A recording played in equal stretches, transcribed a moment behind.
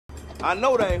I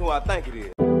know that ain't who I think it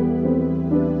is.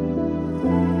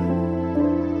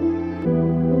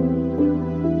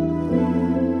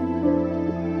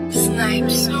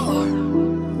 Snipes.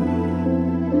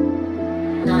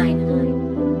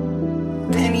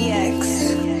 9. Penny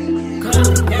X.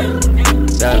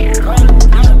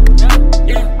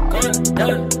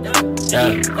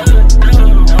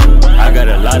 I got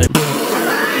a lot of.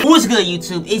 What's good,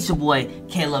 YouTube? It's your boy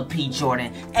Caleb P.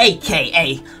 Jordan,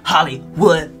 aka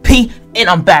Hollywood P, and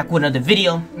I'm back with another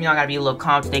video. You know, I gotta be a little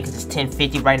calm today because it's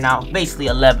 10:50 right now, basically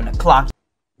 11 o'clock.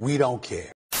 We don't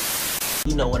care.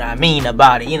 You know what I mean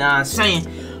about it, you know what I'm saying?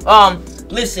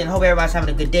 Listen, hope everybody's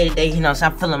having a good day today. You know, so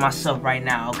I'm feeling myself right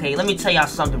now, okay? Let me tell y'all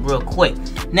something real quick.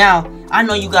 Now, I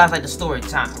know you guys like the story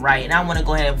time, right? And I want to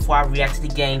go ahead before I react to the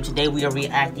game. Today we are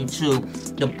reacting to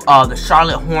the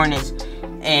Charlotte Hornets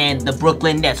and the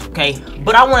Brooklyn Nets, okay?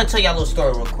 But I want to tell y'all a little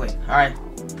story real quick, alright?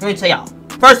 Let me tell y'all.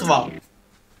 First of all,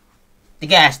 the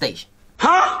gas station.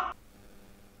 Huh?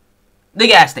 The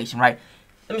gas station, right?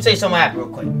 Let me tell you something happened real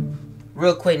quick.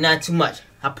 Real quick, not too much.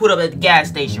 I put up at the gas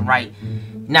station, right?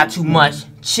 Not too much,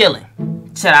 chilling.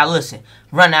 Said I listen,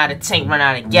 run out of tank, run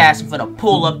out of gas. I'm finna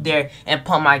pull up there and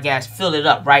pump my gas, fill it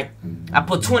up, right? I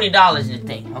put $20 in the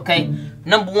thing, okay?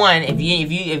 Number one, if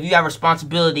you have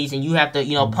responsibilities and you have to,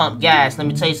 you know, pump gas, let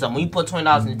me tell you something. When you put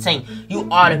 $20 in the tank, you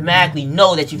automatically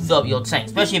know that you fill up your tank,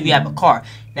 especially if you have a car.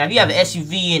 Now, if you have an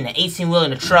SUV and an 18-wheel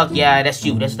in a truck, yeah, that's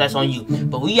you. That's on you.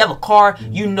 But when you have a car,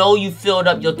 you know you filled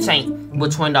up your tank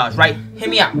with $20, right? Hear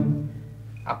me out.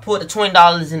 I put the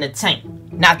 $20 in the tank.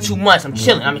 Not too much. I'm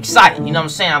chilling. I'm excited. You know what I'm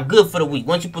saying? I'm good for the week.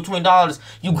 Once you put $20,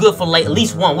 you good for at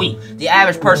least 1 week. The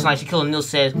average person, like Shaquille O'Neal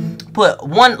says, put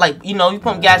one, like, you know, you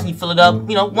pump gas and you fill it up,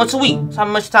 you know, once a week. That's how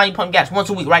much time you pump gas. Once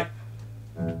a week, right?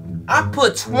 I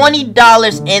put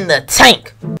 $20 in the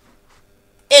tank.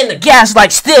 And the gas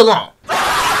light still on.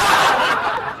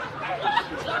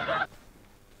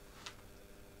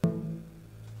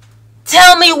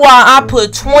 Tell me why I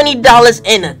put $20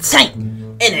 in the tank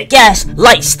and the gas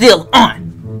light still on.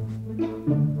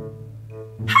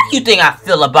 How do you think I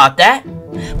feel about that?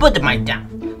 Put the mic down.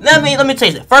 Let me tell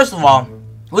you this. First of all,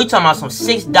 we talking about some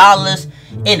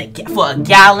 $6 for a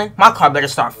gallon. My car better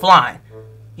start flying.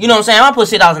 You know what I'm saying? If I put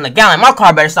 $6 in a gallon, my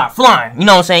car better start flying. You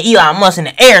know what I'm saying? Elon Musk in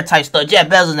the air type stuff. Jeff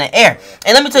Bezos in the air.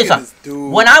 And let me tell you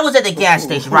something. When I was at the gas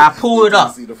station, right, I pulled it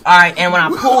up. Alright, and when I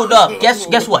pulled up,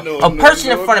 guess what? A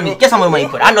person in front of me, guess how much money he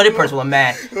put? I know this person was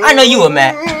mad. I know you were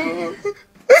mad.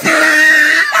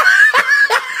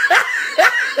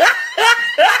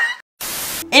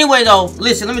 Anyway, though,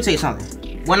 listen, let me tell you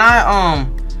something. When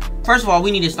first of all,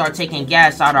 we need to start taking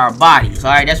gas out of our bodies,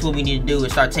 alright? That's what we need to do,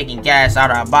 is start taking gas out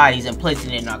of our bodies and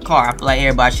placing it in our car. I feel like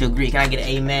everybody should agree. Can I get an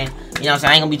amen? You know what I'm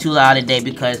saying? I ain't gonna be too loud today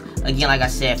because, again, like I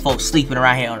said, folks sleeping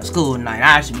around here on the school tonight.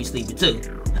 I should be sleeping too.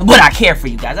 But I care for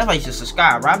you guys. That's why you should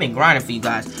subscribe, bro. I've been grinding for you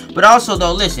guys. But also,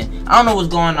 though, listen, I don't know what's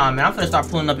going on, man. I'm finna start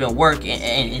pulling up at work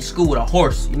and in school with a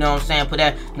horse. You know what I'm saying? Put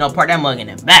that, you know, park that mug in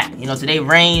the back. You know, today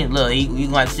rain. Look, you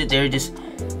gonna have to sit there and just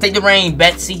take the rain,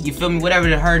 Betsy. You feel me?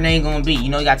 Whatever her name gonna be. You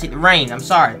know, you gotta take the rain. I'm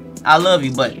sorry. I love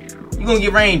you, but you're gonna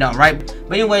get rained on, right?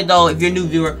 But anyway, though, if you're a new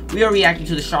viewer, we are reacting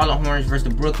to the Charlotte Hornets versus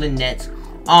the Brooklyn Nets.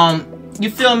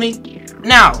 You feel me?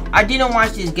 Now, I didn't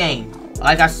watch this game.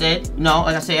 Like I said,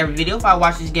 every video, if I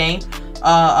watch this game, if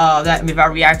I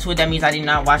react to it, that means I did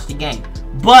not watch the game.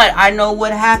 But I know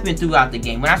what happened throughout the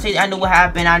game. When I say I know what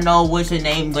happened, I know what's the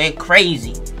name went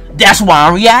crazy. That's why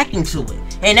I'm reacting to it.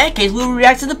 In that case, we will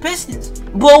react to the Pistons.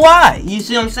 But why? You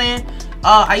see what I'm saying?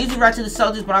 I usually react to the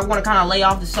Celtics, but I want to kind of lay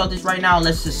off the Celtics right now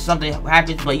unless just something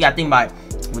happens. But you gotta think about it.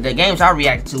 With the games I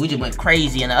reacted to, we just went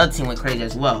crazy, and the other team went crazy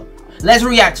as well. Let's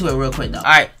react to it real quick, though.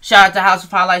 Alright, shout out to House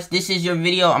of Highlights. This is your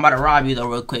video. I'm about to rob you, though,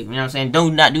 real quick. You know what I'm saying? Do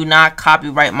not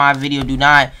copyright my video. Do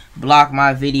not block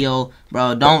my video.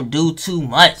 Bro, don't do too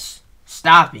much.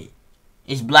 Stop it.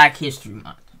 It's Black History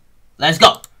Month. Let's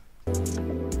go.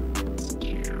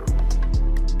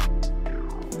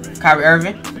 Kyrie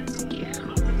Irving.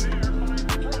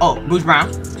 Oh, Bruce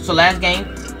Brown. So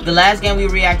the last game we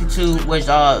reacted to was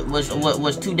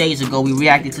 2 days ago. We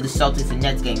reacted to the Celtics and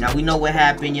Nets game. Now we know what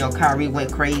happened. You know, Kyrie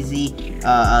went crazy.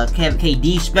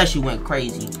 KD especially went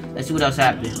crazy. Let's see what else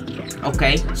happened.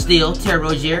 Okay, still Terry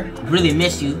Rozier. Really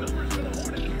miss you,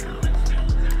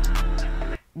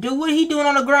 dude. What he doing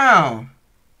on the ground?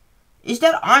 Is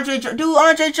that Andre? Dude,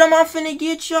 Andre Drummond, I'm finna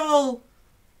get yo.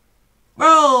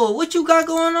 Bro, what you got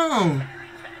going on?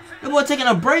 The boy taking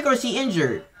a break, or is he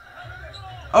injured?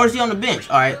 Or is he on the bench?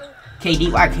 Alright. KD,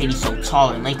 why KD so tall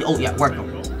and lengthy? Oh, yeah, work him.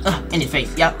 In his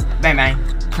face. Yep. Bang, bang.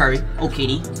 Curry. Oh,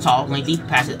 KD. Tall, lengthy.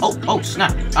 Pass it. Oh,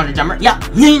 snap. Under jumper. Yep.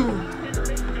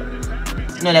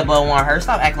 You know that boy want hurt.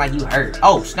 Stop acting like you hurt.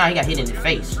 Oh, now he got hit in the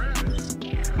face.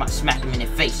 Come on, smack him in the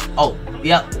face. Oh,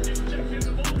 yep.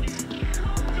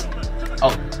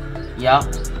 Oh, yep.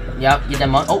 Yep, get that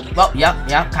money. Oh,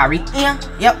 yep. Kyrie. Yeah,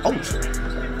 yep. Oh.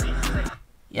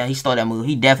 Yeah, he stole that move.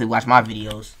 He definitely watched my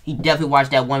videos. He definitely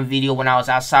watched that one video when I was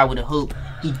outside with a hoop.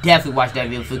 He definitely watched that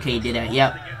video before K did that.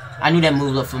 Yep. I knew that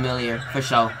move looked familiar, for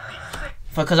sure.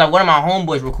 Because one of my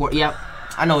homeboys record. Yep.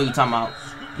 I know what you're talking about.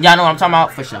 Y'all know what I'm talking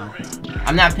about? For sure.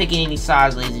 I'm not picking any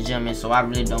sides, ladies and gentlemen, so I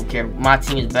really don't care. My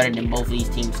team is better than both of these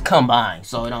teams combined,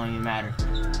 so it don't even matter.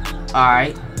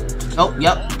 Alright. Oh,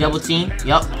 yep. Double team.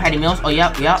 Yep. Patty Mills. Oh,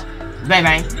 yep. Bang,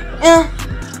 bang. Yeah.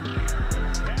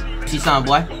 See something,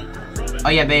 boy. Oh,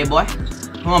 yeah, baby boy.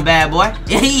 Come on, bad boy.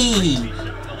 Hey.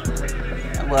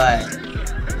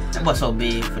 That boy so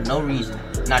big for no reason.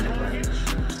 Not to play.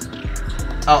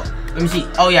 Oh, let me see.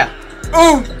 Oh, yeah.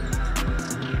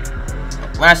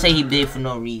 When I say he big for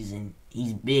no reason,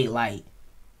 he's big like,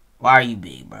 why are you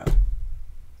big, bro? Alright,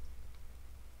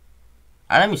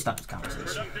 let me stop this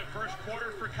conversation.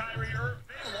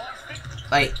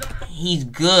 Like, he's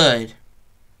good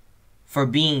for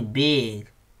being big,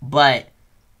 but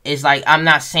it's like, I'm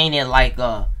not saying it like,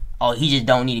 oh, he just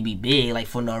don't need to be big, like,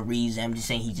 for no reason. I'm just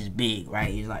saying he's just big,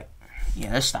 right? He's like,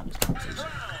 yeah, let's stop this conversation.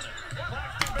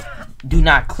 Do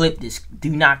not clip this. Do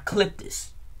not clip this.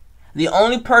 The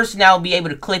only person that will be able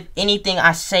to clip anything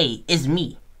I say is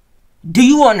me. Do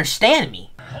you understand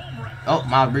me? Oh,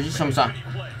 Miles Bridges, show me something.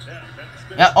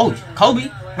 Yeah, oh, Kobe.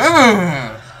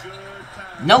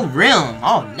 No rim.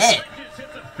 Oh, net.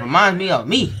 Reminds me of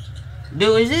me.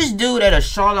 Dude, is this dude at a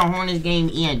Charlotte Hornets game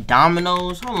eating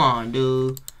Domino's? Hold on,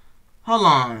 dude. Hold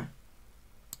on.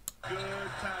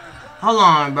 Hold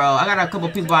on, bro. I got a couple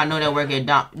people I know that work at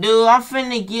Dude, I'm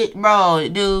finna get, bro.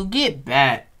 Dude, get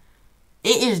back.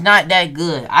 It is not that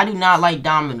good. I do not like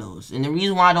Domino's, and the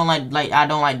reason why I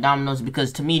don't like Domino's is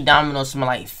because to me Domino's smell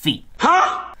like feet.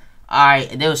 Huh?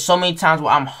 Alright, there was so many times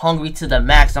where I'm hungry to the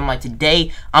max. I'm like,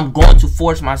 today I'm going to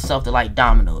force myself to like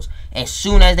Domino's. And as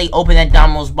soon as they opened that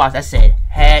Domino's box, I said,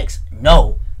 heck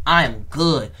no, I am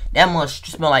good. That must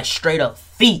smell like straight up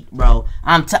feet, bro.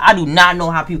 I do not know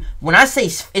how people. When I say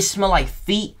it smell like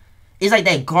feet, it's like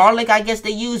that garlic I guess they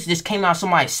use just came out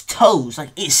somebody's toes. Like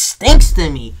it stinks to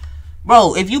me.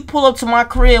 Bro, if you pull up to my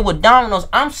crib with Domino's,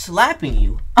 I'm slapping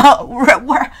you.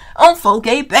 I'm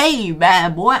 4K baby,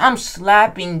 bad boy. I'm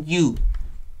slapping you.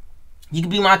 You can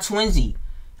be my twinsy.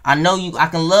 I know you. I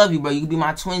can love you, bro. You can be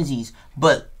my twinsies.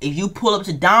 But if you pull up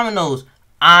to Domino's,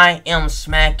 I am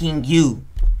smacking you.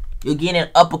 You're getting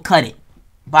uppercutted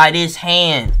by this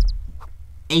hand,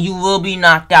 and you will be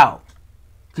knocked out.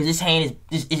 Cause this hand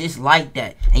is just like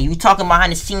that. And you talking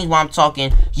behind the scenes while I'm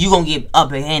talking, you gonna get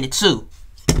upperhanded too.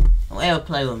 Don't ever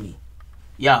play with me.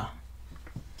 Yeah.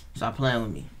 Stop playing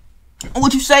with me.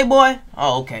 What you say, boy?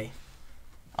 Oh, okay.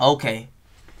 Okay.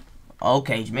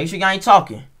 Okay. Make sure you ain't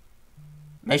talking.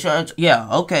 Make sure. Yeah,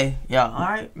 okay. Yeah,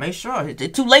 alright. Make sure.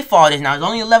 It's too late for all this now. It's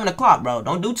only 11 o'clock, bro.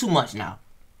 Don't do too much now.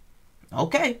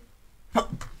 Okay.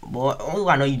 Boy, oh,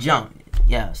 I know you jump.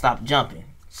 Yeah, stop jumping.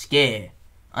 Scared.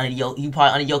 You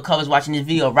probably under your covers watching this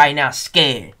video right now,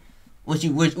 scared.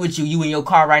 You in your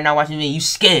car right now watching this video, you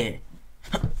scared.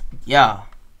 Yeah.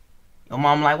 Your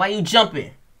mom like, why you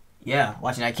jumping? Yeah,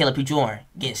 watching that Killer P. Jordan.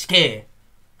 Getting scared.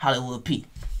 Hollywood P.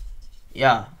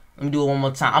 Yeah. Let me do it one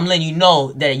more time. I'm letting you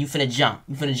know that you finna jump.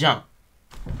 You finna jump.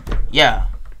 Yeah.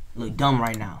 You look dumb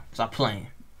right now. Stop playing.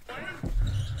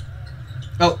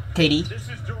 Oh, KD.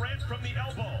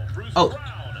 Oh.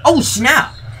 Oh,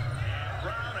 snap.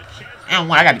 I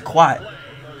gotta be quiet. You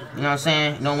know what I'm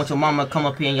saying? You don't want your mama to come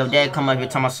up here and your dad come up here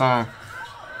and tell my son,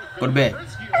 go to bed.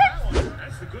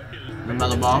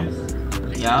 Another ball.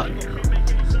 Yeah.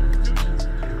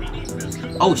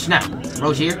 Oh, snap.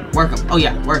 Rozier, work him. Oh,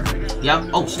 yeah, work him. Yep.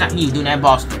 Oh, snap. He was doing that in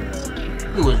Boston.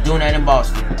 He was doing that in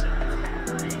Boston.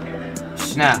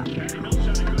 Snap.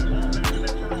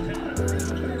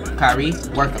 Kyrie,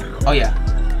 work him. Oh, yeah.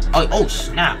 Oh,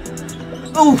 snap.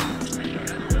 Oof.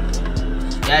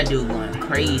 That dude going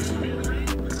crazy.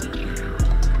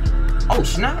 Oh,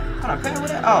 snap. Hold on, pass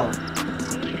with that. Oh.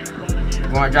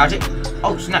 You want to dodge it?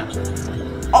 Oh, snap.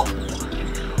 Oh.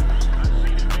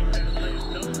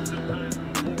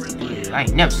 Yeah, I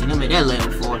ain't never seen him at that level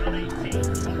before.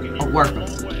 Oh, work him.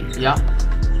 Yeah.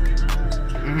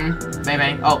 Bang,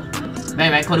 bang. Oh.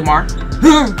 Bang, bang. Cody Mark.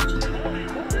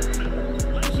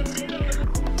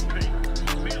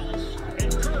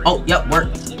 Oh, yep. Work.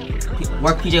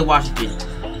 Work PJ Washington.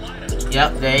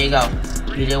 Yep, there you go.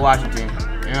 PJ Washington.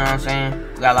 You know what I'm saying?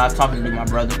 We got a lot of talking to do, my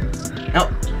brother.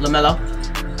 Nope. LaMelo.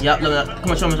 Yep, LaMelo.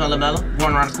 Come on, show me some LaMelo.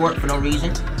 Going around the court for no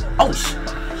reason. Oh,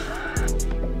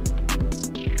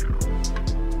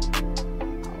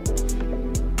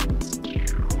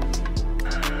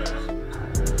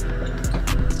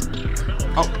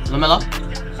 LaMelo.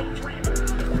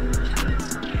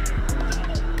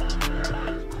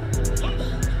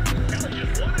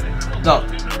 Go.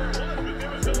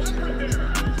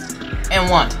 And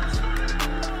one.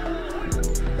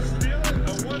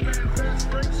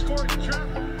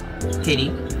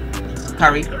 Kitty.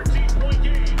 Kyrie.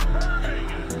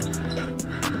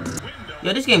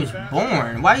 Yo, this game is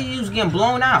boring. Why are you just getting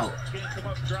blown out?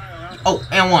 Oh,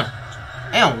 and one.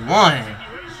 And one.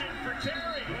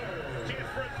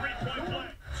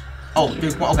 Oh,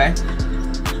 3 point. Okay.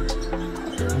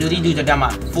 Dude, these dudes are down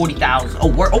by 40,000. Oh,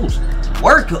 work. Oh,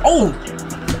 work. Oh.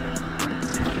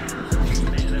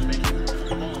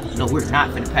 No, we're not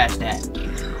finna pass that.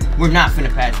 We're not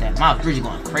finna pass that. Miles Bridges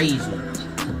going crazy.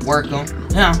 Work him.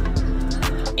 Yeah.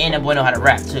 And that boy know how to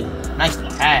rap too. Nice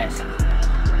pass.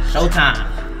 Showtime.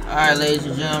 Alright, ladies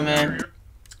and gentlemen.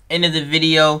 End of the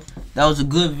video. That was a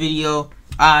good video.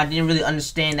 I didn't really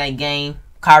understand that game.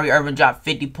 Kyrie Irving dropped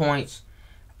 50 points.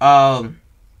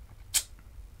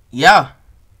 Yeah.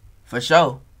 For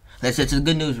sure. Let's get to the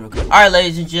good news real quick. Alright,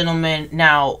 ladies and gentlemen.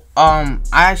 Now, I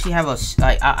actually have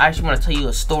I actually want to tell you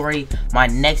a story. My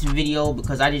next video,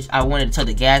 because I wanted to tell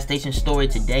the gas station story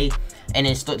today. And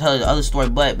then tell the other story,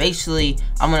 but basically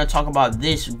I'm gonna talk about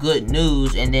this good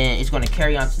news, and then it's gonna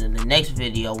carry on to the next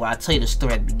video where I tell you the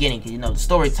story at the beginning, because you know the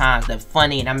story times they're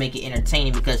funny and I make it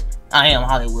entertaining because I am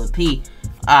Hollywood P.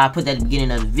 I put that at the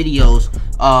beginning of the videos,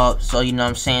 so you know what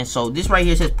I'm saying. So this right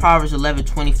here says Proverbs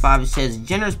 11:25. It says,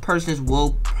 "Generous persons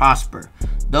will prosper;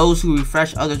 those who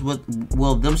refresh others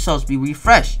will themselves be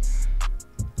refreshed."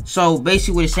 So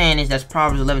basically what it's saying is that's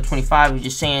Proverbs 11:25 is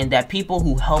just saying that people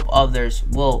who help others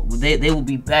will will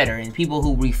be better, and people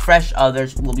who refresh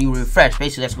others will be refreshed.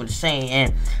 Basically that's what it's saying.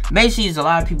 And basically there's a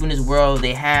lot of people in this world,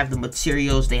 they have the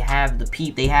materials, they have the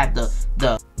they have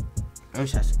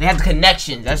the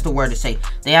connections. That's the word to say.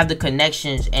 They have the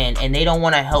connections, and they don't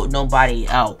want to help nobody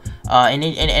out. And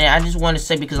I just want to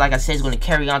say, because like I said, it's going to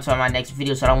carry on to my next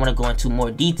video, so I don't want to go into more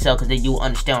detail because then you'll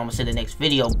understand what I'm going to say in the next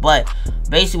video. But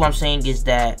basically what I'm saying is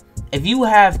that if you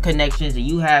have connections and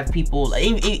you have people,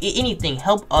 anything,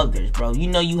 help others, bro. You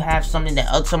know you have something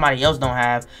that somebody else don't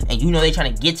have, and you know they're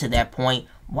trying to get to that point.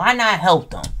 Why not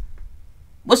help them?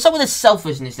 What's up with the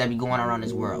selfishness that be going around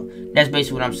this world? That's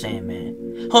basically what I'm saying,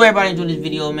 man. Hope everybody enjoyed this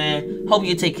video, man. Hope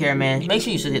you take care, man. Make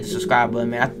sure you hit the subscribe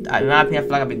button, man. In my opinion, I feel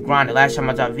like I've been grinding. Last time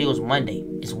I dropped a video was Monday.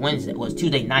 It's Wednesday. Well, it's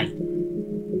Tuesday night.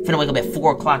 Finna wake up at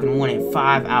 4 o'clock in the morning in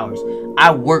 5 hours.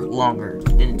 I work longer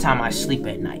than the time I sleep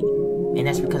at night. And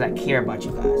that's because I care about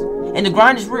you guys. And the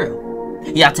grind is real.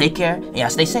 Y'all take care, and y'all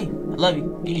stay safe. I love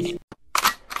you. Peace.